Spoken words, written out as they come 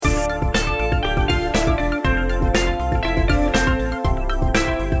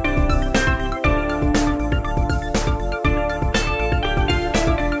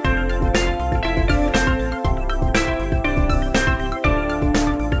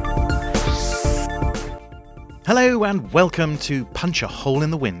Hello and welcome to Punch a Hole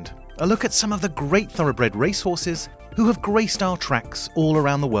in the Wind, a look at some of the great thoroughbred racehorses who have graced our tracks all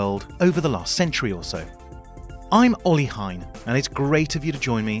around the world over the last century or so. I'm Ollie Hine, and it's great of you to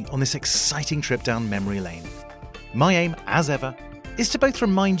join me on this exciting trip down memory lane. My aim, as ever, is to both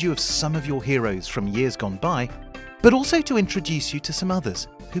remind you of some of your heroes from years gone by, but also to introduce you to some others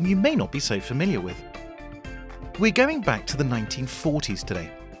whom you may not be so familiar with. We're going back to the 1940s today,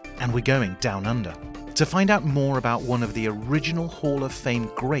 and we're going down under to find out more about one of the original Hall of Fame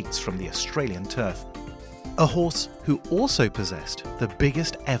greats from the Australian turf. A horse who also possessed the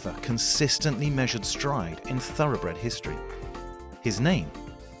biggest ever consistently measured stride in thoroughbred history. His name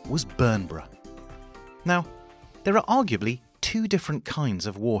was Bernborough. Now, there are arguably two different kinds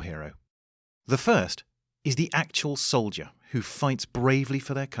of war hero. The first is the actual soldier who fights bravely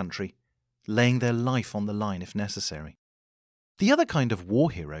for their country, laying their life on the line if necessary. The other kind of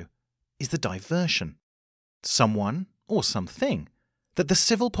war hero is the diversion. Someone, or something, that the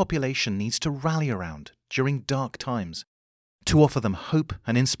civil population needs to rally around during dark times, to offer them hope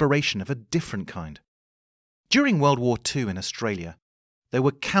and inspiration of a different kind. During World War II in Australia, there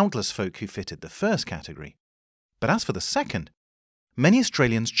were countless folk who fitted the first category. But as for the second, many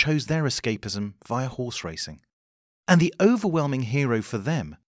Australians chose their escapism via horse racing, and the overwhelming hero for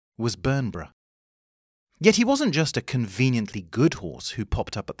them was Bernborough. Yet he wasn't just a conveniently good horse who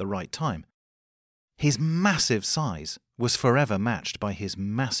popped up at the right time. His massive size was forever matched by his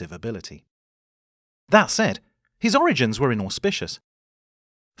massive ability. That said, his origins were inauspicious.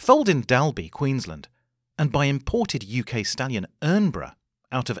 Foaled in Dalby, Queensland, and by imported UK stallion Bernborough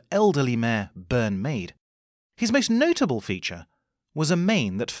out of elderly mare Burn Maid, his most notable feature was a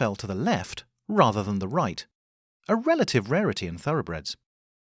mane that fell to the left rather than the right, a relative rarity in thoroughbreds.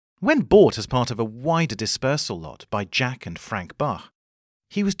 When bought as part of a wider dispersal lot by Jack and Frank Bach,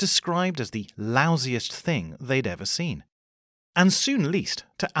 he was described as the lousiest thing they'd ever seen, and soon leased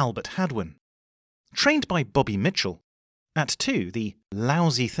to Albert Hadwin. Trained by Bobby Mitchell, at 2 the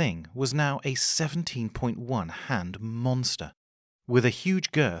lousy thing was now a 17.1 hand monster, with a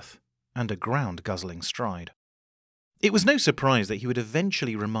huge girth and a ground-guzzling stride. It was no surprise that he would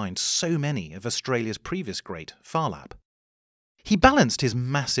eventually remind so many of Australia's previous great, Farlap. He balanced his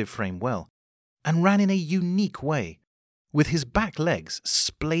massive frame well, and ran in a unique way, with his back legs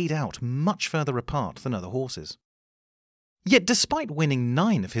splayed out much further apart than other horses. Yet despite winning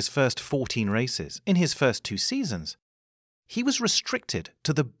 9 of his first 14 races in his first 2 seasons, he was restricted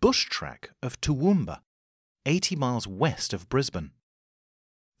to the bush track of Toowoomba, 80 miles west of Brisbane.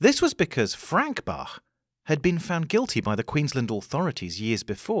 This was because Frank Bach had been found guilty by the Queensland authorities years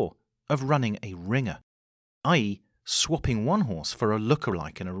before of running a ringer, i.e. swapping one horse for a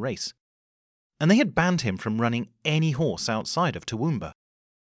lookalike in a race, and they had banned him from running any horse outside of Toowoomba.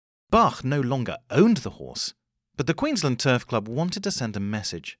 Bach no longer owned the horse, but the Queensland Turf Club wanted to send a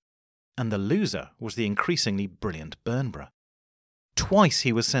message, and the loser was the increasingly brilliant Bernborough. Twice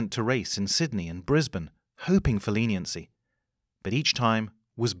he was sent to race in Sydney and Brisbane, hoping for leniency, but each time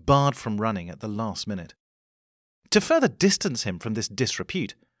was barred from running at the last minute. To further distance him from this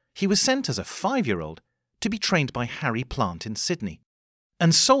disrepute, he was sent as a 5-year-old to be trained by Harry Plant in Sydney,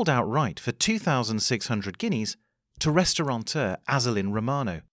 and sold outright for 2,600 guineas to restaurateur Azalin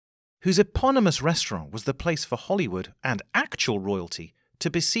Romano, whose eponymous restaurant was the place for Hollywood and actual royalty to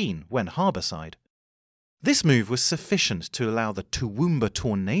be seen when harbourside. This move was sufficient to allow the Toowoomba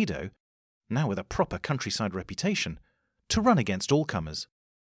Tornado, now with a proper countryside reputation, to run against all comers.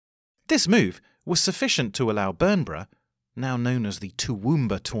 This move was sufficient to allow Bernborough, now known as the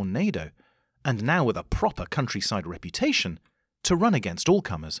Toowoomba Tornado, and now with a proper countryside reputation, to run against all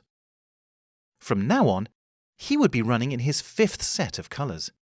comers. From now on, he would be running in his 5th set of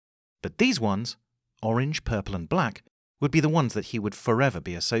colours, but these ones, orange, purple and black, would be the ones that he would forever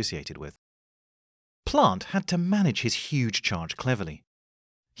be associated with. Plant had to manage his huge charge cleverly.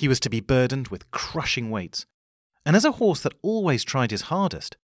 He was to be burdened with crushing weights, and as a horse that always tried his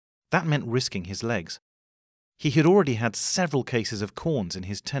hardest, that meant risking his legs. He had already had several cases of corns in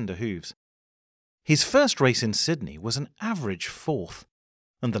his tender hooves. His first race in Sydney was an average 4th,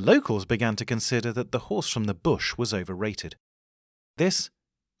 and the locals began to consider that the horse from the bush was overrated. This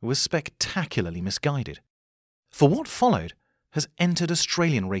was spectacularly misguided, for what followed has entered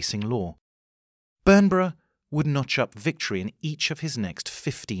Australian racing law. Bernborough would notch up victory in each of his next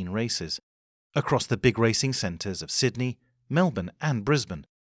 15 races, across the big racing centres of Sydney, Melbourne and Brisbane,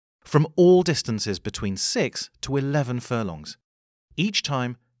 from all distances between 6 to 11 furlongs, each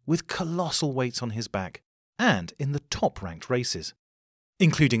time with colossal weights on his back and in the top-ranked races,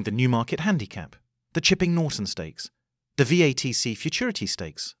 including the Newmarket Handicap, the Chipping Norton Stakes, the VATC Futurity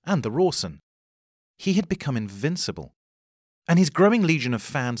Stakes and the Rawson. he had become invincible, and his growing legion of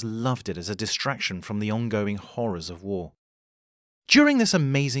fans loved it as a distraction from the ongoing horrors of war. During this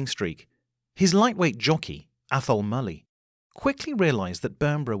amazing streak, his lightweight jockey, Athol Mully, quickly realised that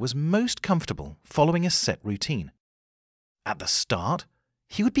Bernborough was most comfortable following a set routine. At the start,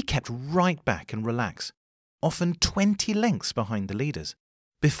 he would be kept right back and relax, often 20 lengths behind the leaders,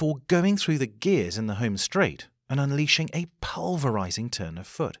 before going through the gears in the home straight and unleashing a pulverising turn of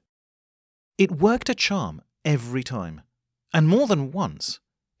foot. It worked a charm every time, and more than once,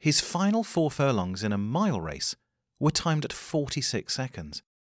 his final 4 furlongs in a mile race were timed at 46 seconds,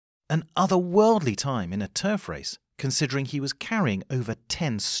 an otherworldly time in a turf race considering he was carrying over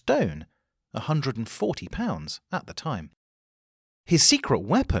 10 stone, 140 pounds at the time. His secret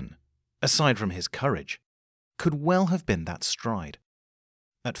weapon, aside from his courage, could well have been that stride.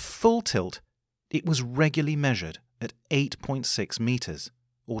 At full tilt, it was regularly measured at 8.6 metres,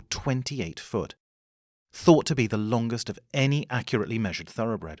 or 28 foot, thought to be the longest of any accurately measured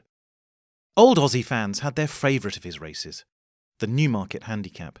thoroughbred. Old Aussie fans had their favourite of his races, the Newmarket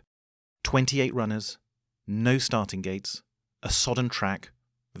Handicap. 28 runners, no starting gates, a sodden track,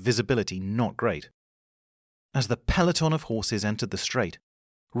 visibility not great. As the peloton of horses entered the straight,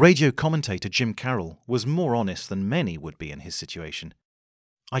 radio commentator Jim Carroll was more honest than many would be in his situation.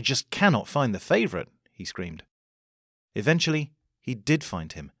 "I just cannot find the favourite," he screamed. Eventually, he did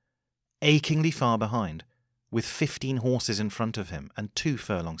find him, achingly far behind, with 15 horses in front of him and 2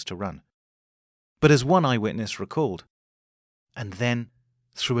 furlongs to run. But as one eyewitness recalled, and then,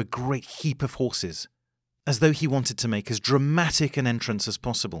 through a great heap of horses, as though he wanted to make as dramatic an entrance as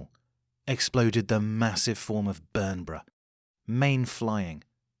possible, exploded the massive form of Bernborough, mane flying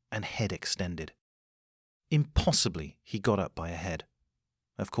and head extended. Impossibly, he got up by a head.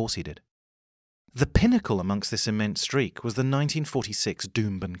 Of course he did. The pinnacle amongst this immense streak was the 1946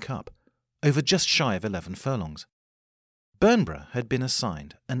 Doomben Cup, over just shy of 11 furlongs. Bernborough had been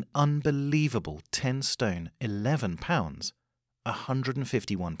assigned an unbelievable 10 stone 11 pounds,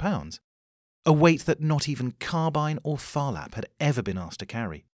 151 pounds, a weight that not even Carbine or Farlap had ever been asked to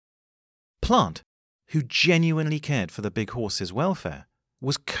carry. Plant, who genuinely cared for the big horse's welfare,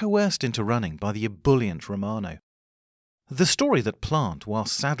 was coerced into running by the ebullient Romano. The story that Plant, while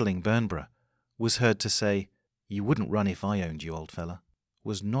saddling Bernborough, was heard to say, "You wouldn't run if I owned you, old fella,"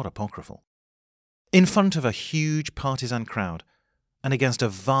 was not apocryphal. In front of a huge partisan crowd, and against a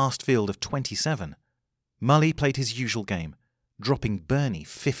vast field of 27, Mully played his usual game, dropping Bernie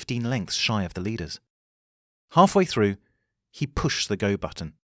 15 lengths shy of the leaders. Halfway through, he pushed the go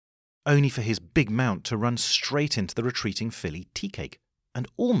button, only for his big mount to run straight into the retreating filly Teacake and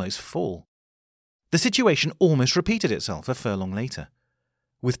almost fall. The situation almost repeated itself a furlong later.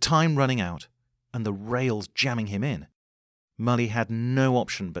 With time running out and the rails jamming him in, Mully had no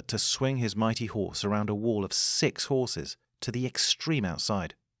option but to swing his mighty horse around a wall of 6 horses to the extreme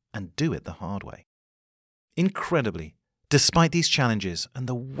outside and do it the hard way. Incredibly, despite these challenges and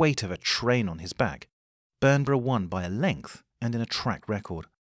the weight of a train on his back, Bernborough won by a length and in a track record.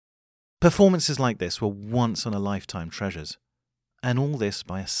 Performances like this were once-in-a-lifetime treasures, and all this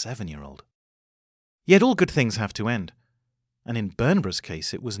by a 7-year-old. Yet all good things have to end, and in Bernborough's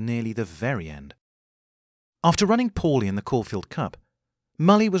case it was nearly the very end. After running poorly in the Caulfield Cup,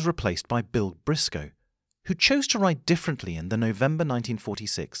 Mully was replaced by Bill Briscoe, who chose to ride differently in the November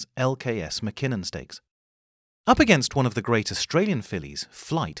 1946 LKS McKinnon Stakes. Up against one of the great Australian fillies,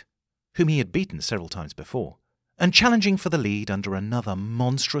 Flight, whom he had beaten several times before, and challenging for the lead under another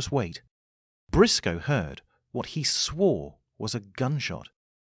monstrous weight, Briscoe heard what he swore was a gunshot,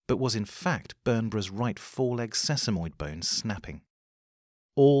 but was in fact Bernborough's right foreleg sesamoid bone snapping.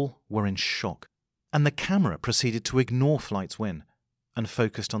 All were in shock, and the camera proceeded to ignore Flight's win and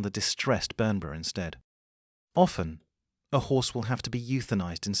focused on the distressed Bernborough instead. Often, a horse will have to be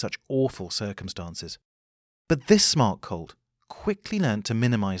euthanized in such awful circumstances, but this smart colt quickly learnt to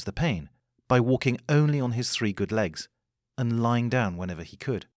minimize the pain by walking only on his 3 good legs and lying down whenever he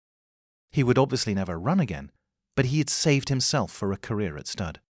could. He would obviously never run again, but he had saved himself for a career at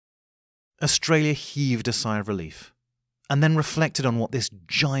stud. Australia heaved a sigh of relief, and then reflected on what this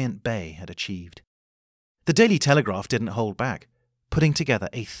giant bay had achieved. The Daily Telegraph didn't hold back, putting together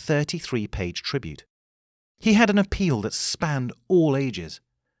a 33-page tribute. He had an appeal that spanned all ages.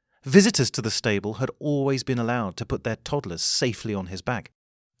 Visitors to the stable had always been allowed to put their toddlers safely on his back,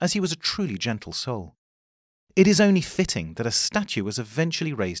 as he was a truly gentle soul. It is only fitting that a statue was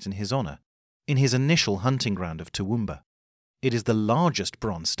eventually raised in his honour, in his initial hunting ground of Toowoomba. It is the largest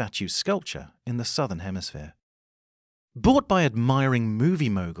bronze statue sculpture in the Southern Hemisphere. Bought by admiring movie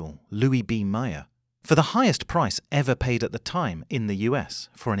mogul Louis B. Mayer for the highest price ever paid at the time in the US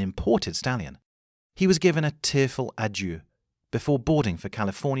for an imported stallion, he was given a tearful adieu before boarding for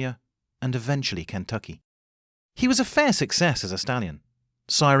California and eventually Kentucky. He was a fair success as a stallion,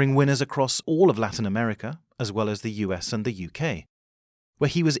 siring winners across all of Latin America as well as the US and the UK, where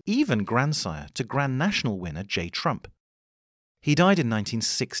he was even grandsire to Grand National winner J. Trump. He died in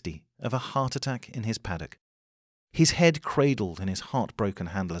 1960 of a heart attack in his paddock, his head cradled in his heartbroken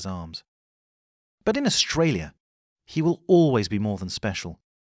handler's arms. But in Australia, he will always be more than special,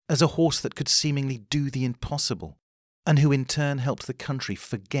 as a horse that could seemingly do the impossible, and who in turn helped the country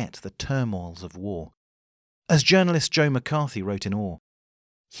forget the turmoils of war. As journalist Joe McCarthy wrote in Awe,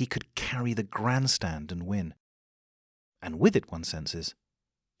 he could carry the grandstand and win. And with it, one senses,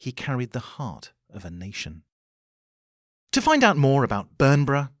 he carried the heart of a nation. To find out more about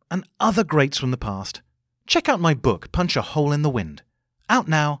Bernborough and other greats from the past, check out my book, Punch a Hole in the Wind, out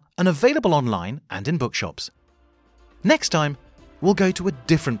now and available online and in bookshops. Next time, we'll go to a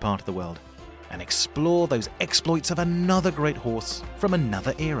different part of the world and explore those exploits of another great horse from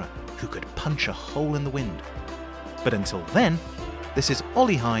another era who could punch a hole in the wind. But until then, this is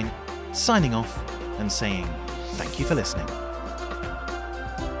Ollie Hine signing off and saying thank you for listening.